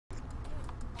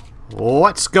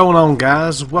What's going on,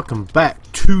 guys? Welcome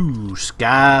back to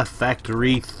Sky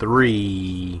Factory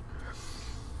 3.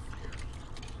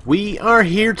 We are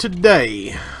here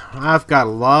today. I've got a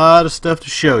lot of stuff to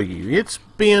show you. It's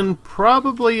been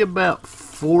probably about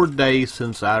 4 days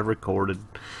since I recorded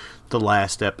the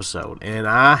last episode, and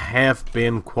I have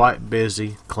been quite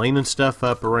busy cleaning stuff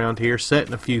up around here,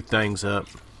 setting a few things up.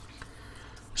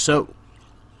 So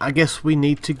I guess we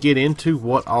need to get into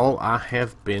what all I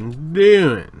have been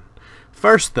doing.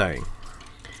 First thing,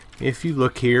 if you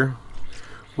look here,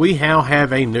 we now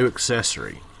have a new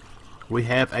accessory. We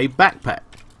have a backpack.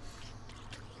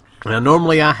 Now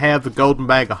normally I have the golden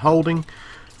bag of holding.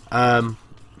 The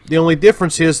only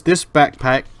difference is this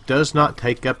backpack does not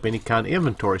take up any kind of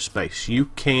inventory space. You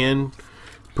can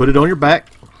put it on your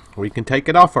back, or you can take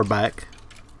it off our back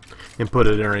and put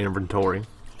it in our inventory.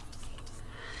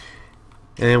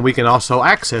 And we can also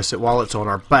access it while it's on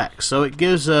our back. So it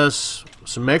gives us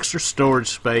some extra storage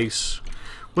space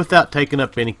without taking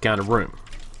up any kind of room.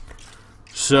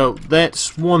 So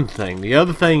that's one thing. The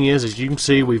other thing is, as you can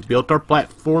see, we've built our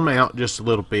platform out just a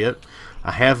little bit.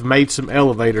 I have made some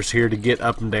elevators here to get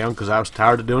up and down because I was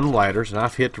tired of doing the ladders and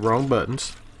I've hit the wrong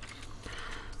buttons.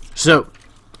 So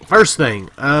first thing,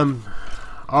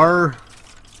 our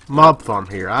mob farm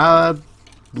here, I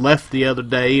left the other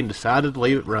day and decided to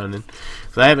leave it running,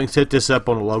 so I haven't set this up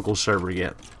on a local server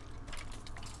yet.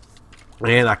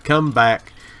 And I come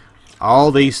back,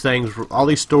 all these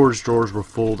storage drawers were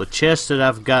full. The chest that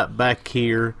I've got back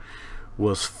here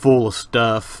was full of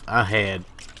stuff. I had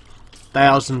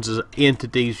thousands of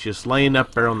entities just laying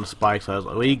up there on the spikes. I was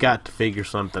like, we got to figure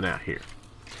something out here.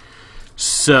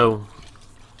 So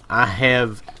I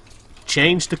have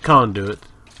changed the conduit.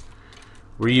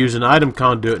 We're using item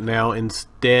conduit now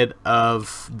instead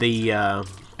of the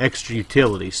extra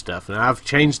utility stuff. And I've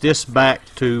changed this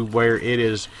back to where it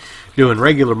is doing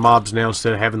regular mobs now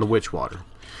instead of having the witch water.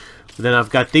 Then I've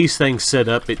got these things set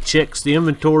up. It checks the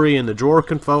inventory and the drawer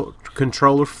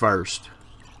controller first,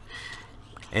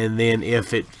 and then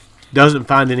if it doesn't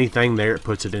find anything there, it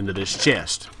puts it into this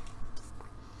chest.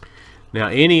 Now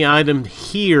any item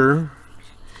here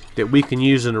that we can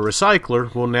use in a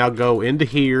recycler will now go into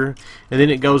here, and then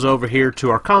it goes over here to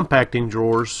our compacting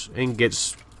drawers and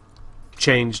gets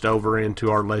changed over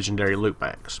into our legendary loot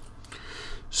bags.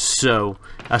 So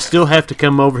I still have to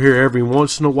come over here every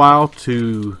once in a while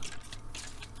to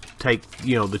take,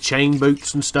 the chain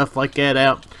boots and stuff like that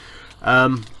out.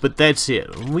 But that's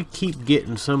it. We keep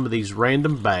getting some of these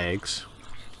random bags.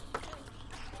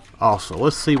 Also,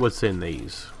 let's see what's in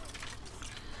these.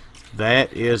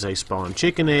 That is a spawn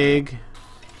chicken egg,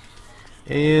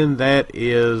 and that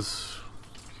is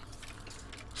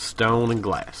stone and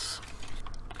glass.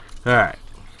 Alright.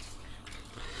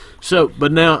 So,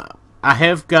 but now I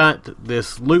have got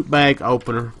this loot bag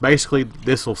opener. Basically,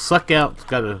 this will suck out. It's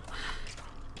got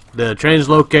the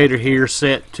translocator here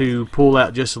set to pull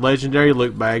out just the legendary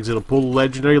loot bags. It'll pull the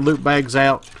legendary loot bags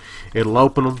out. It'll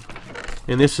open them.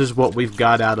 And this is what we've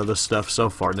got out of the stuff so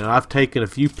far. Now, I've taken a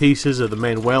few pieces of the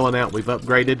Manuelin out. We've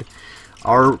upgraded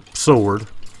our sword.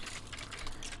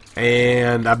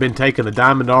 And I've been taking the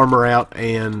diamond armor out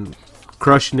and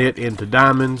crushing it into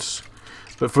diamonds.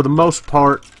 But for the most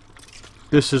part,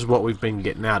 this is what we've been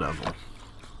getting out of them.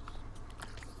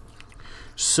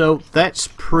 So that's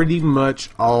pretty much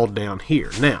all down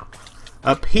here. Now,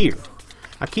 up here,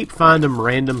 I keep finding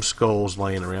random skulls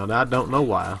laying around. I don't know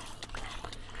why.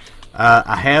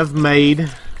 I have made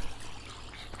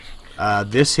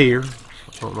this here.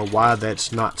 I don't know why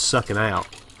that's not sucking out.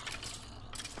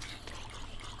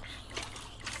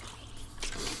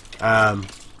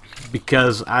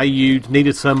 Because I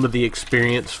needed some of the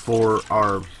experience for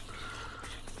our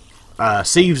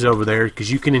sieves over there,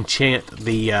 because you can enchant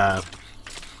the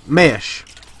mesh.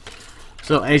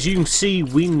 So as you can see,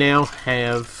 we now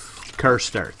have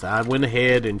cursed earth. I went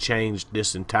ahead and changed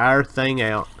this entire thing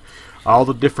out. All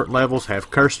the different levels have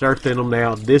cursed earth in them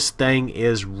now. This thing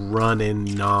is running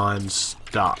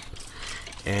non-stop,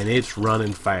 and it's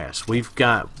running fast. We've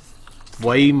got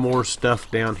way more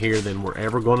stuff down here than we're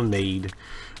ever going to need.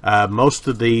 Most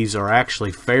of these are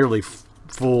actually fairly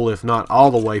full, if not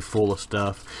all the way full of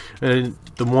stuff, and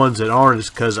the ones that aren't is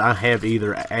because I have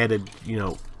either added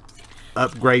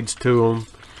upgrades to them,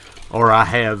 or I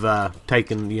have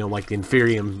taken like the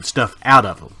Inferium stuff out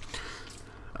of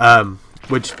them.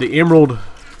 Which the emerald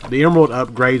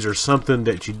upgrades are something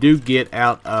that you do get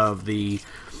out of the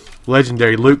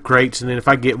legendary loot crates, and then if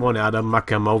I get one out of them, I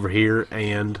come over here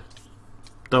and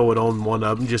throw it on one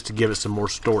of them just to give it some more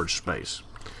storage space.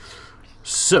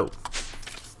 So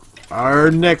our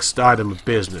next item of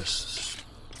business,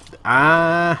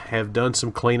 I have done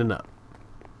some cleaning up.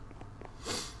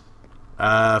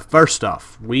 First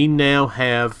off, we now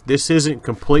have, this isn't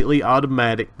completely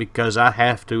automatic because I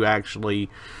have to actually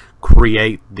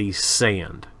create the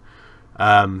sand.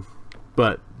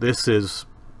 But this is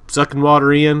sucking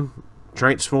water in,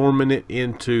 transforming it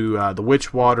into the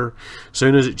witch water. As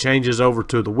soon as it changes over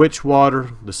to the witch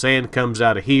water, the sand comes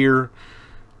out of here,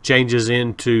 changes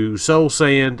into soul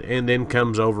sand, and then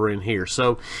comes over in here.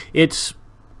 So it's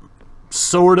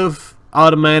sort of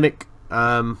automatic,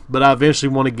 but I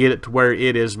eventually want to get it to where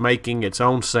it is making its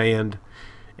own sand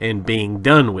and being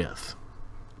done with.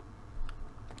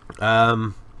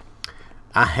 I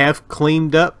have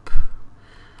cleaned up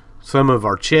some of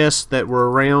our chests that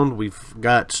were around. We've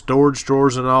got storage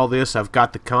drawers and all this. I've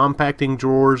got the compacting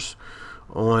drawers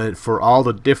on for all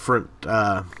the different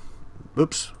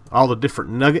all the different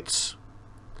nuggets.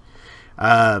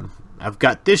 I've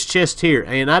got this chest here,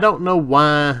 and I don't know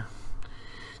why.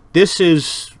 This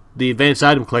is the advanced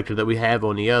item collector that we have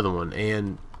on the other one,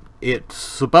 and it's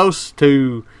supposed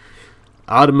to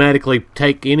automatically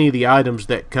take any of the items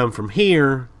that come from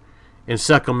here and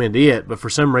suck them into it, but for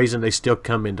some reason they still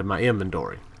come into my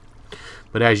inventory.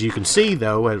 But as you can see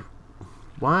though,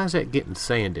 why is that getting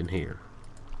sand in here?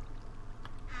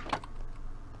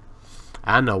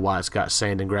 I know why it's got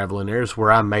sand and gravel in there. It's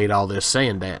where I made all this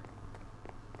sand at.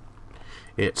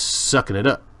 It's sucking it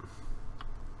up.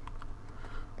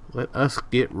 Let us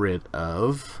get rid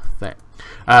of that.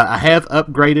 I have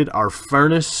upgraded our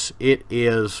furnace. It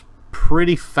is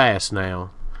pretty fast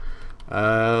now.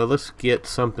 Let's get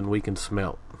something we can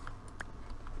smelt.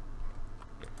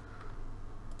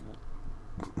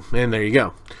 And there you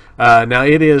go. Now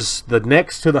it is the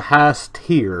next to the highest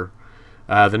tier.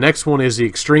 The next one is the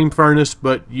extreme furnace,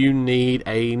 but you need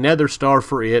a nether star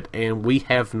for it, and we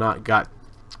have not got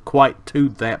quite to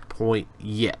that point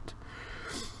yet.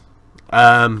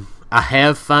 I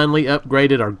have finally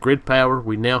upgraded our grid power.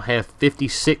 We now have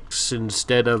 56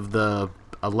 instead of the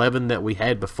 11 that we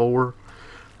had before.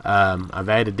 I've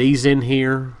added these in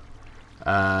here.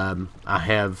 I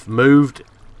have moved,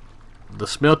 the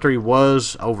smeltery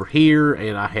was over here,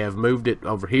 and I have moved it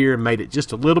over here and made it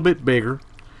just a little bit bigger.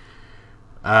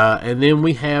 And then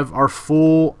we have our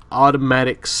full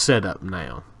automatic setup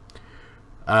now.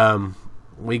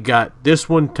 We got this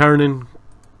one turning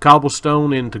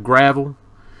cobblestone into gravel.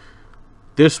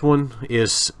 This one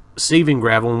is sieving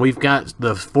gravel, and we've got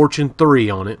the Fortune 3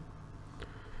 on it.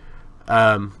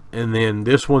 And then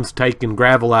this one's taking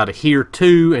gravel out of here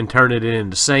too and turning it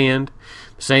into sand.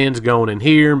 The sand's going in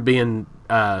here and being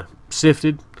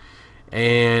sifted.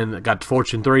 And I got the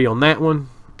Fortune 3 on that one.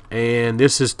 And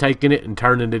this is taking it and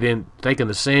turning it in, taking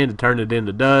the sand and turning it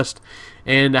into dust.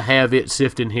 And I have it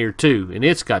sifting here too, and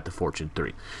it's got the Fortune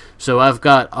 3. So I've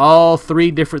got all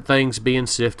three different things being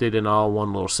sifted in all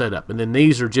one little setup. And then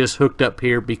these are just hooked up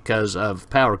here because of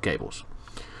power cables.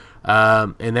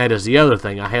 And that is the other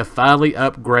thing. I have finally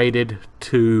upgraded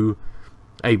to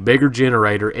a bigger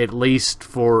generator, at least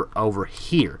for over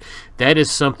here. That is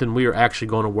something we are actually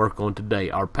going to work on today.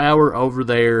 Our power over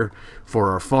there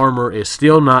for our farmer is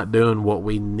still not doing what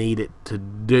we need it to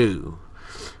do.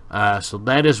 So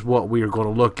that is what we are going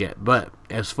to look at. But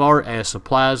as far as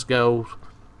supplies go,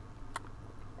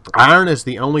 iron is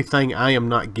the only thing I am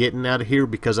not getting out of here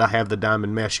because I have the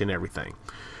diamond mesh and everything.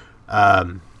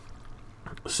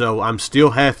 So I'm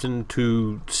still having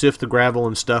to sift the gravel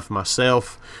and stuff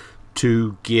myself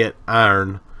to get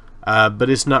iron, but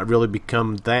it's not really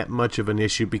become that much of an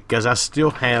issue because I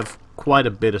still have quite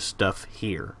a bit of stuff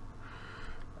here.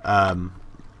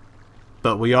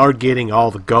 But we are getting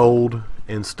all the gold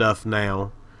and stuff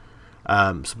now.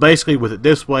 So basically with it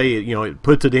this way, you know, it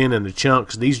puts it in the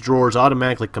chunks. These drawers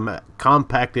automatically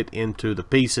compact it into the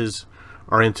pieces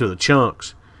or into the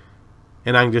chunks,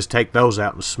 and I can just take those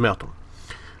out and smelt them.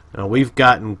 Now we've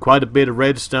gotten quite a bit of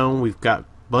redstone. We've got a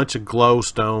bunch of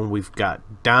glowstone. We've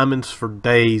got diamonds for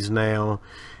days now,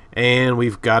 and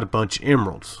we've got a bunch of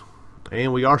emeralds.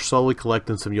 And we are slowly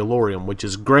collecting some yellorium, which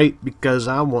is great because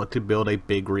I want to build a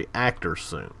big reactor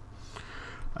soon.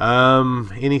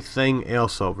 Anything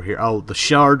else over here? Oh, the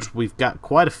shards. We've got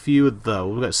quite a few of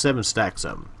those. We've got 7 stacks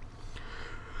of them.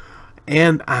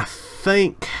 And I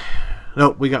think, no,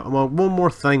 we got one more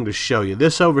thing to show you.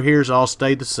 This over here has all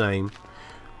stayed the same,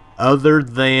 other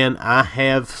than I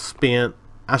spent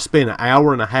an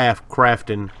hour and a half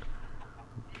crafting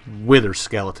wither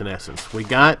skeleton essence. We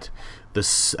got the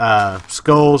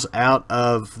skulls out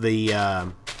of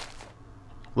the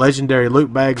legendary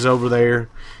loot bags over there,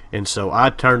 and so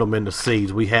I turned them into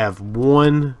seeds. We have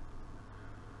one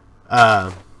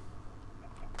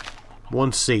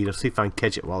seed. Let's see if I can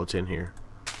catch it while it's in here.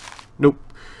 Nope.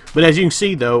 But as you can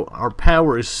see though, our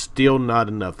power is still not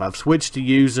enough. I've switched to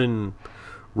using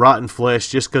rotten flesh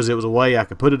just because it was a way I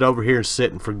could put it over here and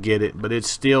sit and forget it, but it's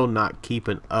still not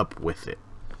keeping up with it.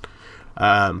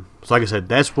 So like I said,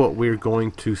 that's what we're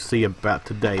going to see about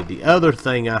today. The other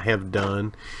thing I have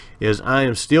done is I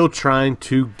am still trying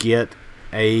to get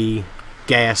a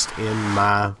ghast in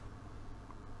my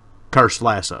cursed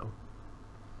lasso,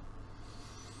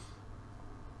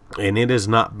 and it has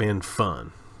not been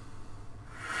fun.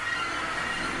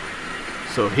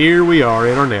 So here we are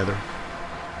in our nether.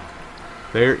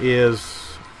 There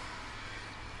is...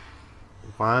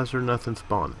 Why is there nothing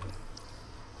spawning?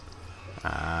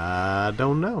 I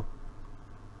don't know.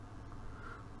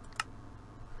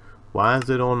 Why is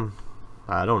it on...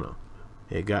 I don't know.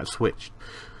 It got switched.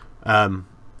 But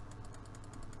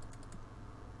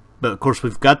of course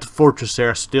we've got the fortress there.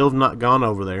 I still have not gone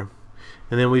over there.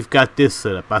 And then we've got this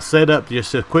set up. I set up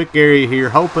just a quick area here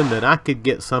hoping that I could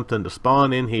get something to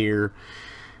spawn in here.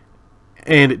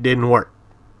 And it didn't work.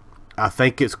 I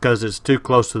think it's because it's too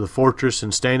close to the fortress,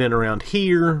 and standing around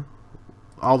here,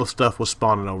 all the stuff was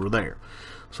spawning over there.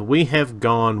 So we have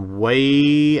gone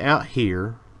way out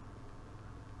here.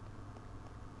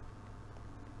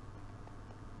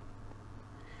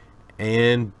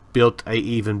 And built a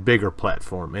even bigger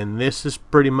platform. And this is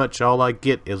pretty much all I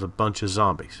get is a bunch of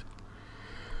zombies.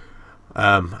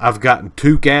 I've gotten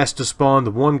 2 ghast to spawn.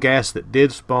 The one ghast that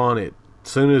did spawn, as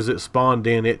soon as it spawned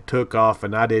in, it took off,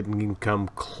 and I didn't even come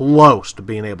close to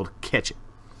being able to catch it.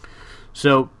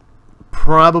 So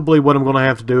probably what I'm going to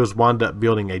have to do is wind up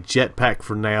building a jetpack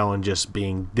for now and just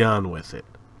being done with it.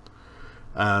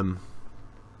 But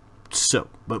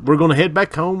we're going to head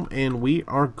back home, and we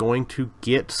are going to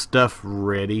get stuff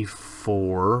ready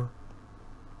for...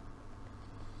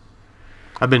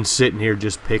 I've been sitting here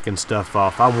just picking stuff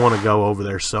off. I want to go over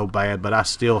there so bad, but I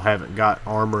still haven't got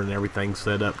armor and everything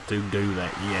set up to do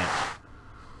that yet.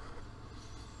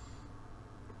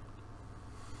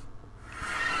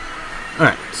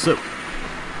 Alright, so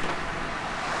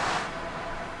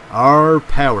our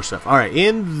power stuff. Alright,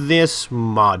 in this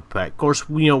mod pack, of course,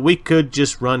 we could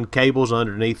just run cables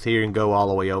underneath here and go all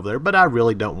the way over there, but I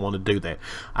really don't want to do that.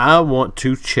 I want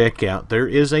to check out, there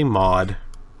is a mod.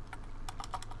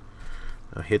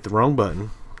 I hit the wrong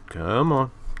button. Come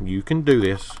on, you can do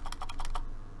this.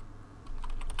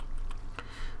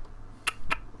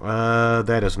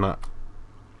 That's not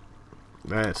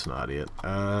it.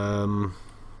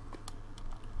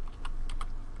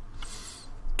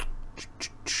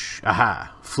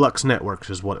 Aha, Flux Networks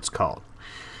is what it's called.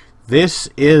 This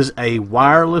is a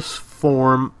wireless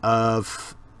form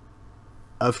of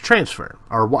transfer,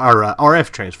 or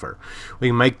RF transfer. We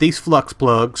can make these flux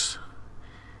plugs,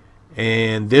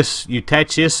 and this, you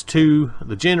attach this to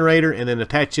the generator and then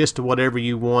attach this to whatever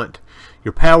you want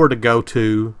your power to go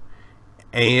to,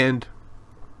 and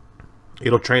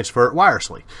it'll transfer it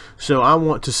wirelessly. So I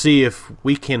want to see if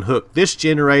we can hook this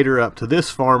generator up to this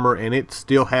farmer and it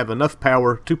still have enough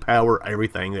power to power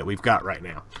everything that we've got right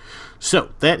now.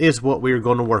 So that is what we're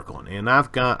going to work on, and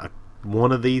I've got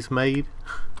one of these made.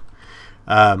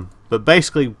 But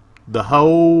basically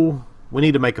we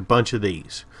need to make a bunch of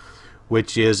these,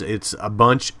 which is, it's a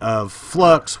bunch of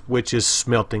flux, which is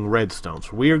smelting redstone.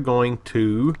 So we are going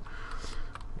to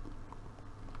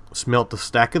smelt a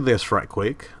stack of this right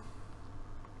quick.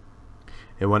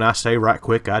 And when I say right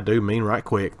quick, I do mean right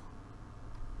quick.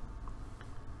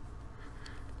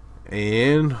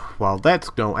 And while that's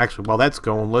going,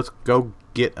 let's go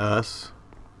get us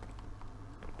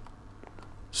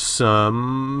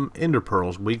some ender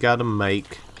pearls. We got to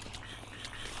make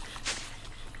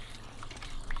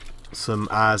some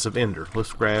eyes of ender.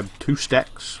 Let's grab 2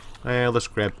 stacks. Let's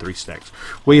grab 3 stacks.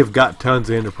 We have got tons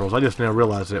of ender pearls. I just now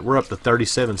realized that we're up to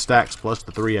 37 stacks plus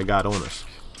the 3 I got on us.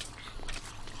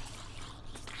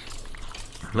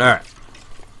 Alright.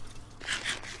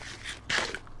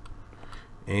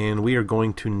 And we are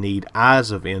going to need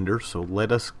eyes of ender, so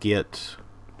let's get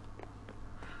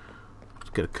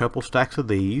a couple stacks of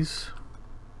these.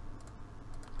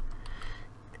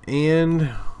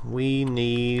 And we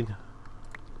need...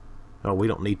 oh, we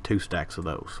don't need 2 stacks of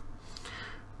those.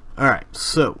 Alright,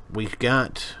 so we've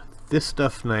got this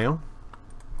stuff now.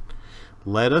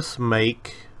 Let us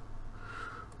make,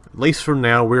 at least for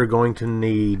now, we're going to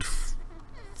need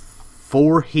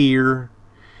 4 here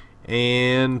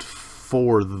and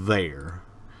 4 there.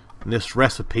 And this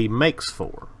recipe makes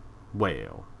 4.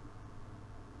 Well,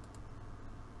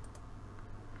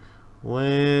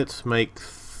 let's make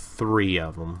 3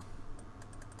 of them.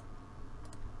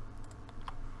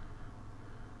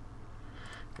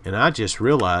 And I just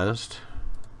realized,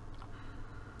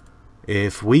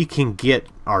 if we can get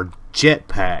our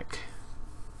jetpack,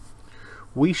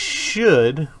 we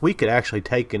could actually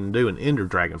take and do an Ender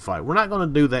Dragon fight. We're not going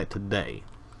to do that today.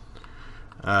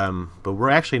 But we're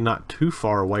actually not too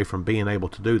far away from being able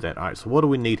to do that. Alright, so what do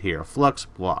we need here? A flux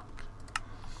block.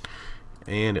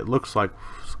 And it looks like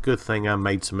it's a good thing I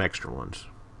made some extra ones.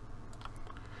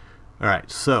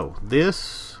 Alright, so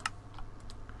this,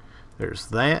 there's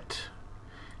that.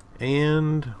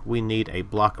 And we need a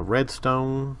block of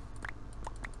redstone.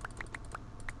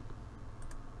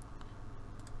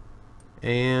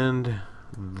 And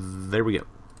there we go.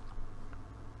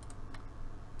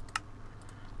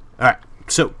 Alright,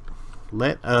 so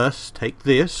let us take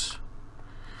this,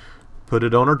 put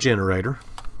it on our generator,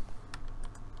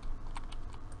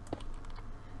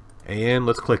 and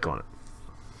let's click on it.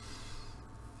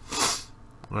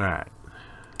 Alright.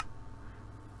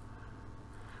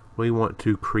 We want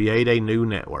to create a new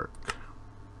network.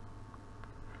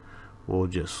 We'll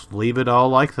just leave it all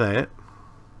like that.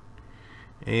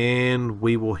 And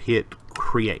we will hit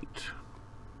create.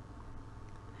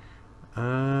 It's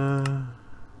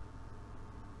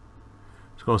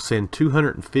going to send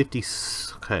 250.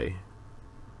 Okay.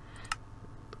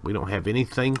 We don't have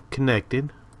anything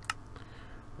connected.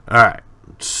 Alright.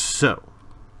 So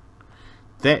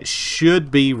that should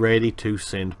be ready to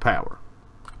send power.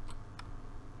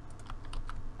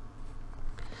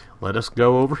 Let us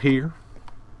go over here.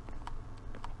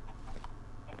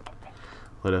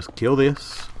 Let us kill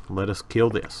this. Let us kill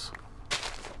this.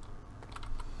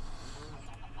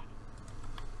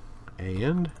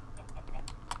 And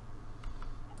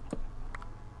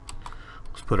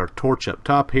let's put our torch up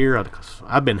top here.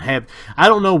 I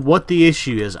don't know what the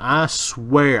issue is. I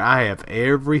swear I have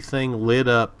everything lit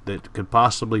up that could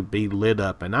possibly be lit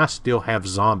up, and I still have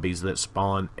zombies that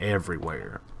spawn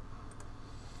everywhere.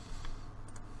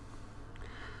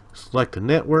 Select the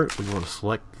network. We want to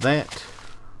select that.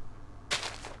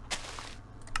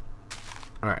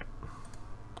 Alright.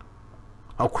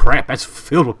 Oh crap, that's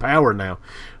filled with power now.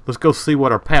 Let's go see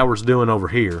what our power's doing over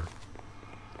here.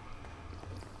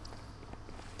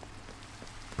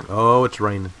 Oh, it's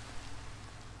raining.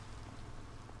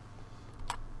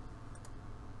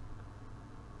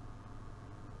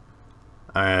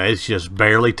 It's just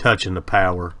barely touching the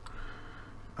power.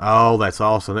 Oh, that's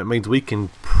awesome. That means we can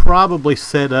probably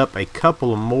set up a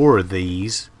couple of more of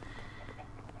these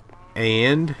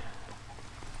and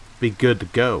be good to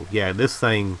go. Yeah, this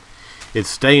thing, it's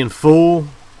staying full.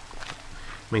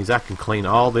 Means I can clean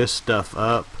all this stuff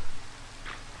up.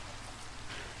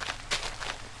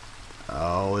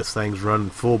 Oh, this thing's running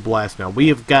full blast now. We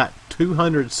have got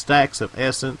 200 stacks of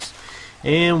essence,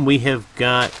 and we have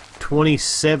got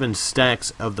 27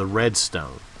 stacks of the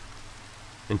redstone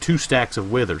and 2 stacks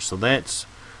of wither. So that's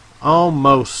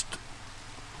almost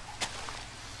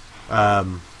I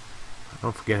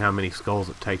don't forget how many skulls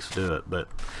it takes to do it,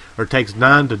 or it takes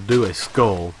 9 to do a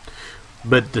skull.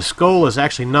 But the skull is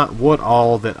actually not what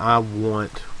all that I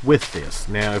want with this.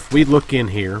 Now, if we look in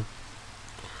here,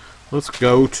 let's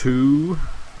go to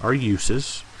our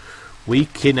uses. We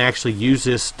can actually use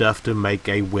this stuff to make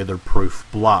a wither-proof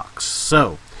block.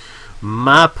 So,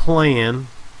 my plan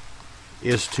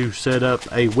is to set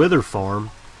up a wither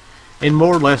farm and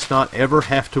more or less not ever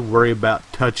have to worry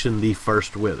about touching the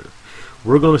first wither.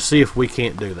 We're going to see if we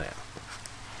can't do that.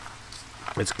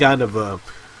 It's kind of a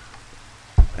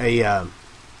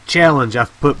challenge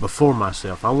I've put before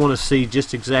myself. I want to see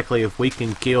just exactly if we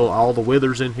can kill all the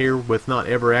withers in here with not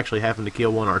ever actually having to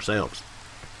kill one ourselves.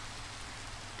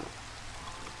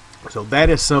 So that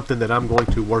is something that I'm going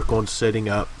to work on setting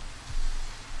up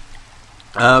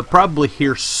probably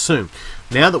here soon.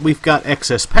 Now that we've got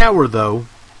excess power though,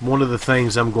 one of the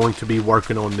things I'm going to be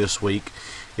working on this week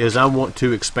is I want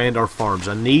to expand our farms.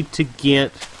 I need to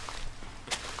get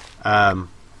oh,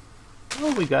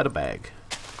 we got a bag.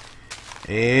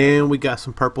 And we got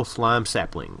some purple slime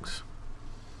saplings.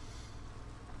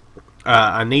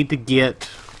 I need to get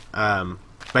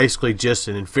basically just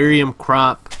an inferium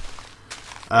crop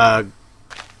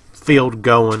field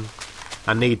going.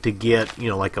 I need to get, you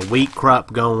know, like a wheat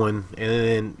crop going, and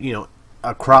then, you know,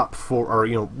 a crop for, or,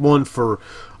 you know, one for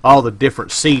all the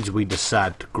different seeds we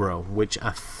decide to grow, which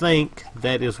I think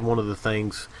that is one of the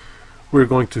things we're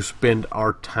going to spend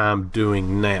our time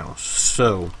doing now.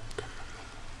 So,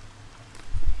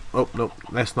 oh, nope,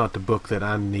 that's not the book that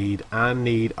I need. I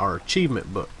need our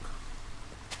achievement book.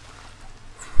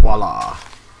 Voila.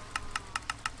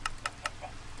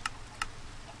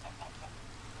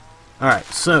 Alright,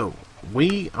 so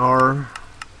we are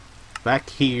back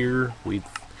here. We've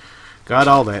got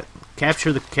all that.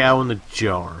 Capture the cow in the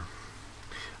jar.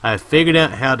 I figured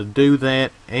out how to do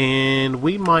that, and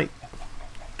we might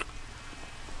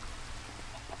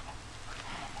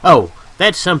Oh,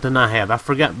 that's something I have. I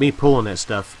forgot me pulling that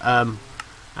stuff.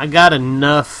 I got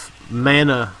enough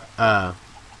mana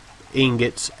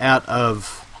ingots out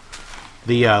of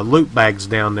the loot bags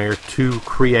down there to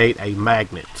create a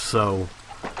magnet. So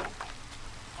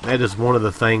that is one of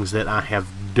the things that I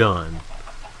have done.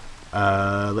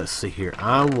 Let's see here.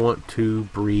 I want to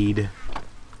breed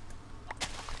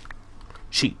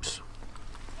sheeps.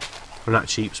 Or not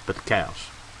sheeps, but the cows.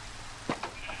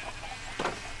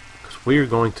 Because we're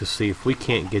going to see if we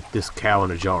can't get this cow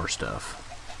in a jar stuff.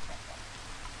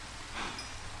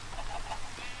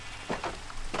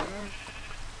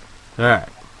 Alright.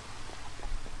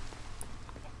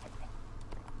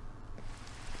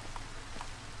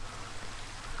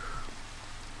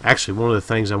 Actually, one of the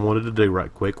things I wanted to do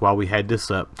right quick while we had this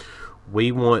up,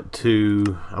 I want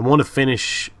to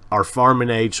finish our farming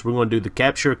age. So we're going to do the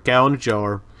capture a cow in a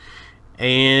jar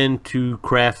and to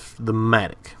craft the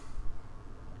mattock.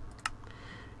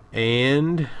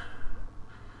 And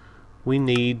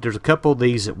there's a couple of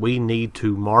these that we need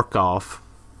to mark off.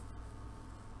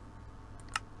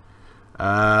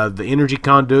 The energy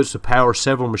conduits to power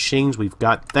several machines, we've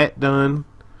got that done.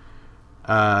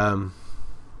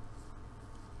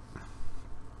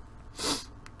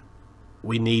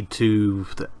 We need to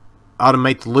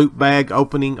automate the loot bag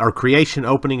opening, or creation,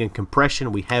 opening, and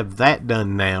compression. We have that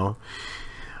done now.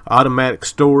 Automatic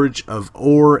storage of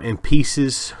ore and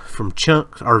pieces from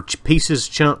chunks, or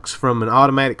chunks from an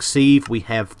automatic sieve. We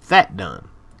have that done.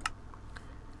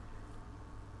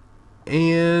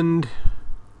 And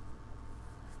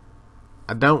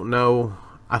I don't know.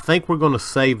 I think we're going to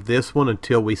save this one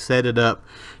until we set it up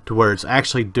to where it's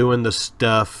actually doing the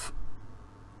stuff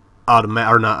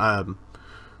automatic, or not.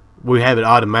 We have it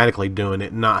automatically doing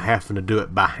it, not having to do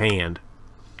it by hand.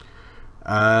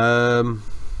 And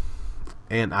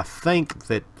I think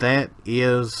that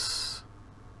is.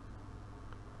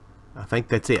 I think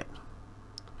that's it.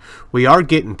 We are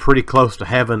getting pretty close to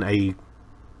having a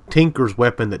Tinker's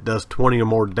weapon that does 20 or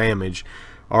more damage.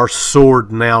 Our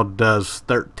sword now does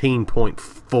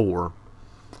 13.4.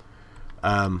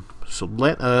 So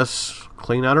let us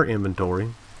clean out our inventory.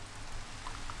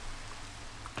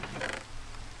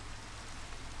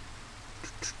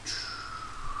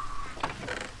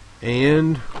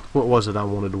 And what was it I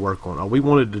wanted to work on? Oh, we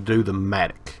wanted to do the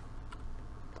mattock.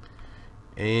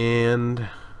 And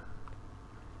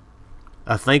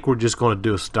I think we're just going to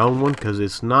do a stone one because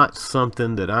it's not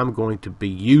something that I'm going to be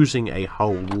using a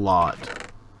whole lot.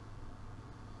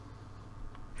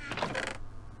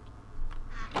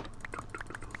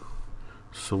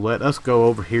 So let us go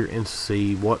over here and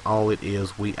see what all it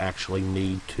is we actually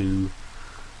need to.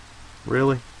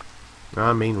 Really?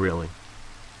 I mean really.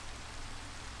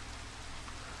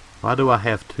 Why do I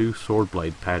have two sword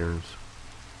blade patterns?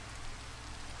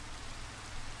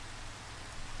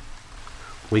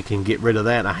 We can get rid of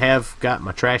that. I have got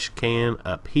my trash can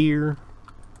up here.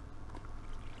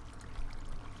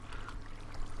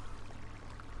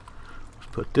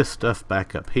 Let's put this stuff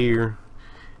back up here.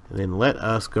 And then let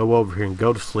us go over here and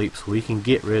go to sleep so we can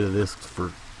get rid of this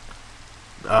for...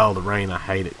 Oh, the rain. I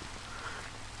hate it.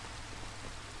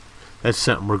 That's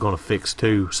something we're going to fix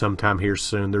too sometime here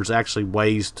soon. There's actually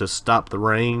ways to stop the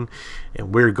rain,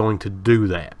 and we're going to do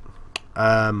that.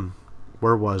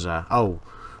 Where was I? Oh,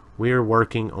 we're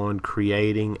working on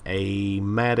creating a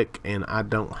mattock, and I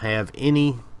don't have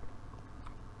any.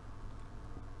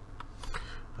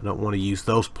 I don't want to use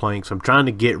those planks. I'm trying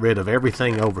to get rid of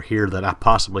everything over here that I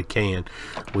possibly can.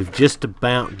 We've just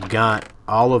about got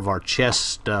all of our chest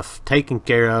stuff taken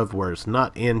care of where it's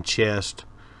not in chest.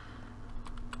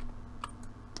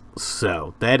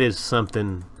 So that is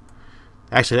something.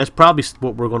 Actually, that's probably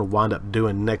what we're going to wind up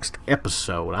doing next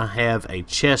episode. I have a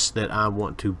chest that I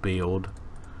want to build.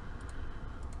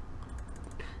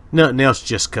 Nothing else,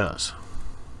 just cuz.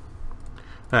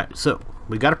 Alright, so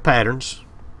we got our patterns.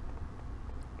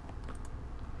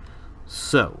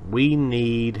 So we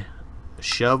need a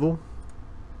shovel.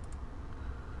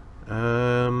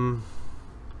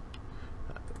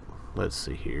 Let's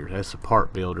see here. That's a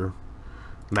part builder.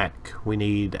 Mattock. We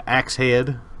need axe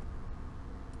head.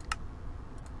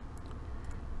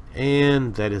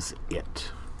 And that is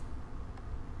it.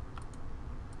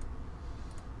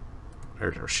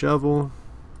 There's our shovel.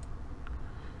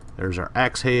 There's our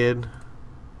axe head.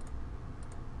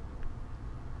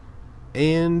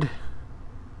 And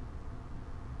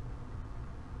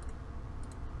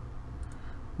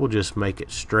we'll just make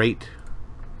it straight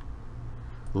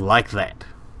like that.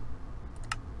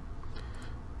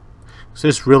 So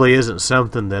this really isn't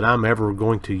something that I'm ever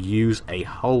going to use a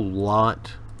whole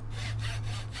lot.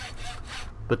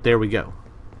 But there we go.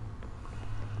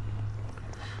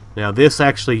 Now this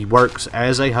actually works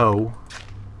as a hoe,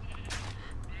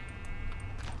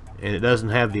 and it doesn't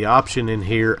have the option in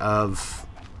here of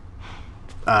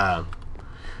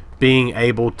being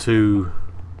able to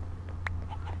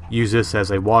use this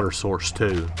as a water source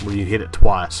too, where you hit it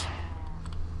twice.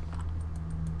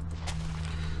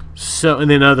 So,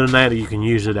 and then other than that, you can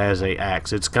use it as a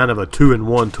axe. It's kind of a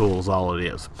 2-in-1 tool is all it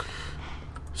is.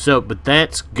 So, but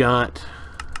that's got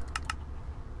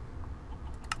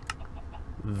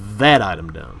that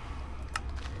item done.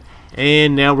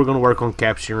 And now we're going to work on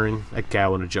capturing a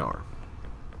cow in a jar.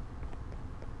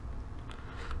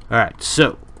 Alright,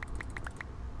 so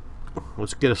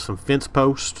let's get us some fence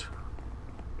posts.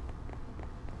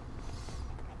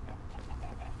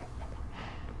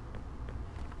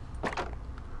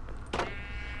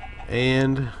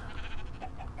 And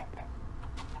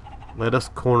let us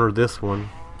corner this one.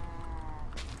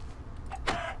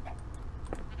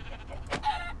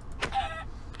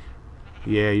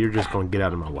 Yeah, you're just going to get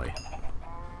out of my way.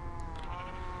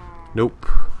 Nope.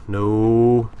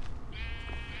 No.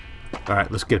 Alright,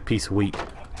 let's get a piece of wheat.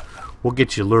 We'll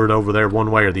get you lured over there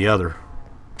one way or the other.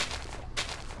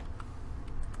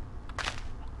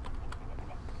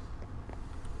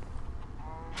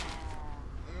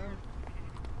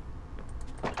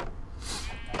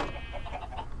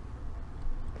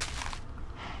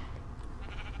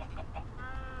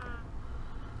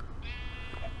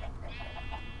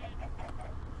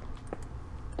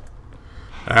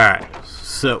 Alright,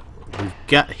 so we've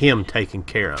got him taken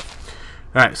care of.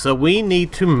 Alright, so we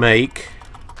need to make...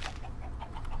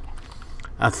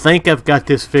 I think I've got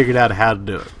this figured out how to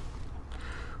do it.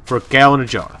 For a cow in a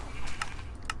jar,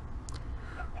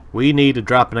 we need to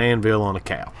drop an anvil on a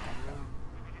cow.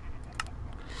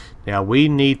 Now we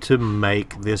need to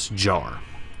make this jar,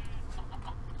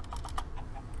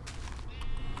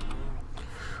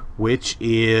 which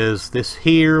is this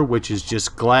here, which is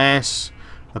just glass,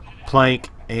 a plank,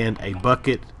 and a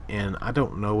bucket. And I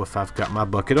don't know if I've got my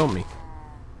bucket on me.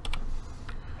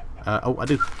 Oh, I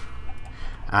do.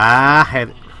 I have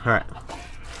it. Alright.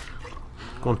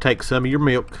 Gonna take some of your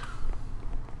milk.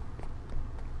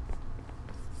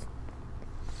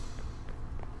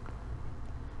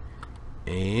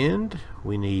 And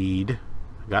we need,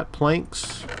 got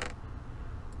planks.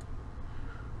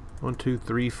 1, 2,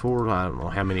 3, 4. I don't know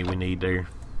how many we need there.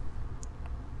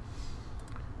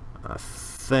 I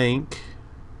think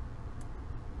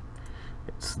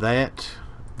it's that,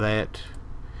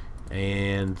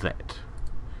 and that.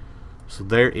 So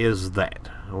there is that.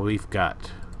 We've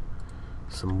got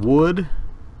some wood,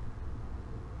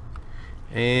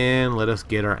 and let us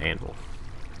get our anvil.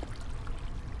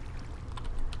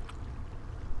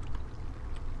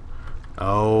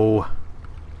 Oh,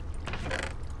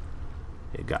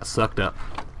 it got sucked up.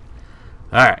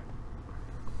 Alright.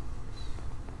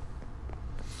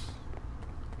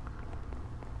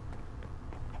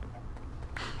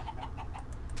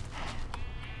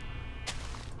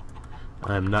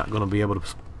 I'm not going to be able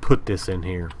to put this in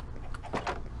here.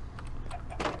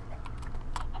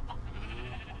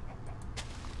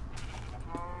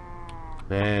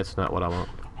 That's not what I want.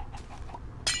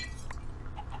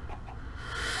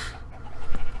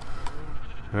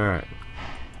 Alright.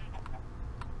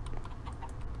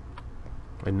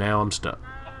 And now I'm stuck.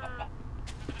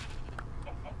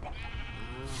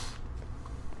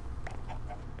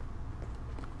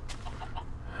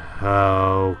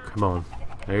 Oh, come on.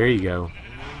 There you go.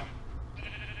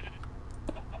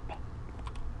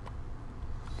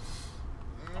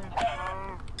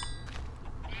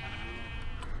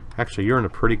 Actually, you're in a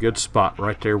pretty good spot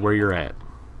right there where you're at.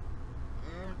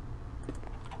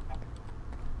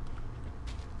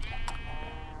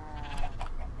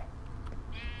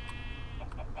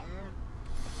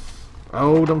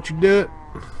 Oh, don't you do it.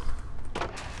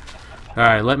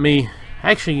 Alright, let me...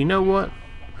 Actually, you know what?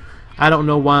 I don't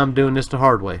know why I'm doing this the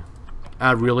hard way.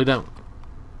 I really don't.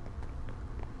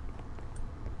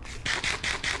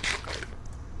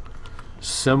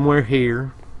 Somewhere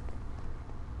here.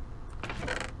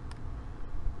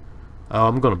 Oh,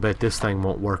 I'm gonna bet this thing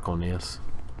won't work on this.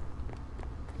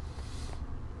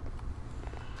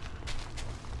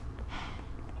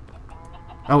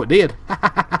 Oh, it did.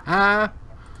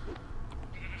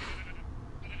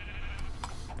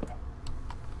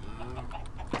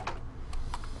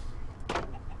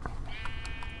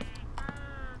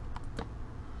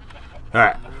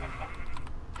 Alright.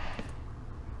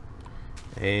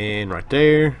 And right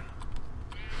there.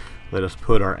 Let us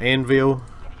put our anvil.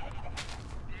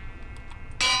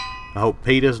 I hope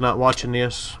PETA's not watching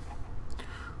this.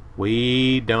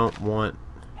 We don't want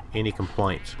any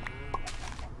complaints.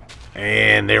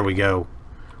 And there we go.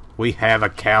 We have a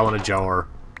cow in a jar.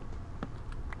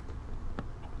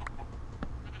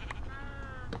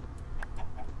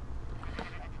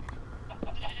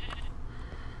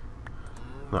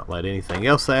 not let anything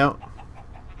else out.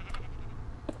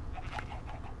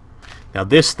 Now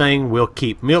this thing will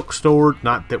keep milk stored,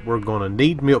 not that we're going to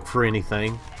need milk for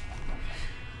anything.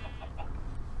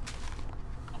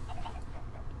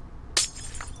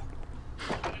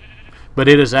 But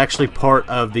it is actually part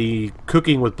of the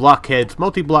cooking with blockheads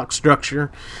multi-block structure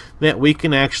that we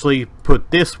can actually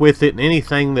put this with it, and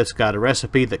anything that's got a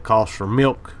recipe that calls for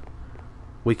milk,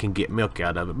 we can get milk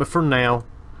out of it. But for now,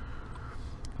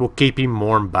 we'll keep him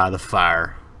warm by the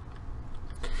fire.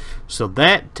 So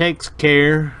that takes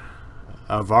care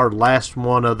of our last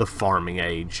one of the farming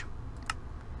age.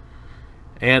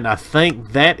 And I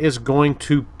think that is going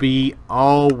to be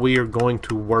all we are going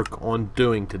to work on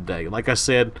doing today. Like I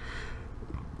said,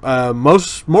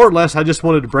 more or less, I just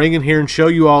wanted to bring in here and show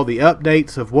you all the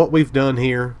updates of what we've done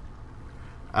here.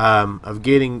 Of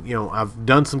getting, I've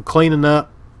done some cleaning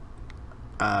up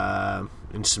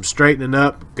and some straightening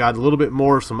up. Got a little bit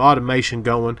more of some automation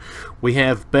going. We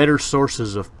have better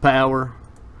sources of power.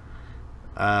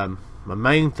 My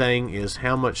main thing is,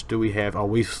 how much do we have? Oh,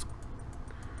 we've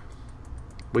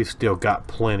still got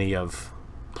plenty of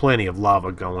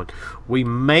lava going. We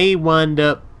may wind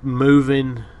up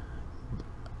moving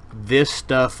this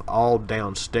stuff all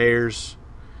downstairs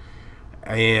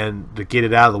and to get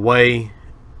it out of the way,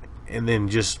 and then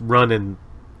just running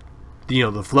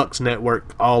the Flux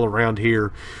network all around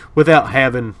here without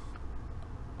having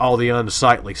all the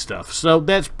unsightly stuff. So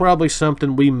that's probably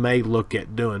something we may look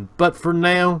at doing. But for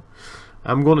now,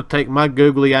 I'm going to take my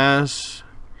googly eyes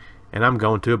and I'm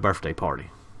going to a birthday party.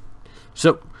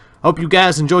 So, hope you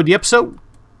guys enjoyed the episode,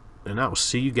 and I will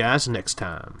see you guys next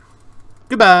time.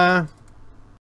 Goodbye.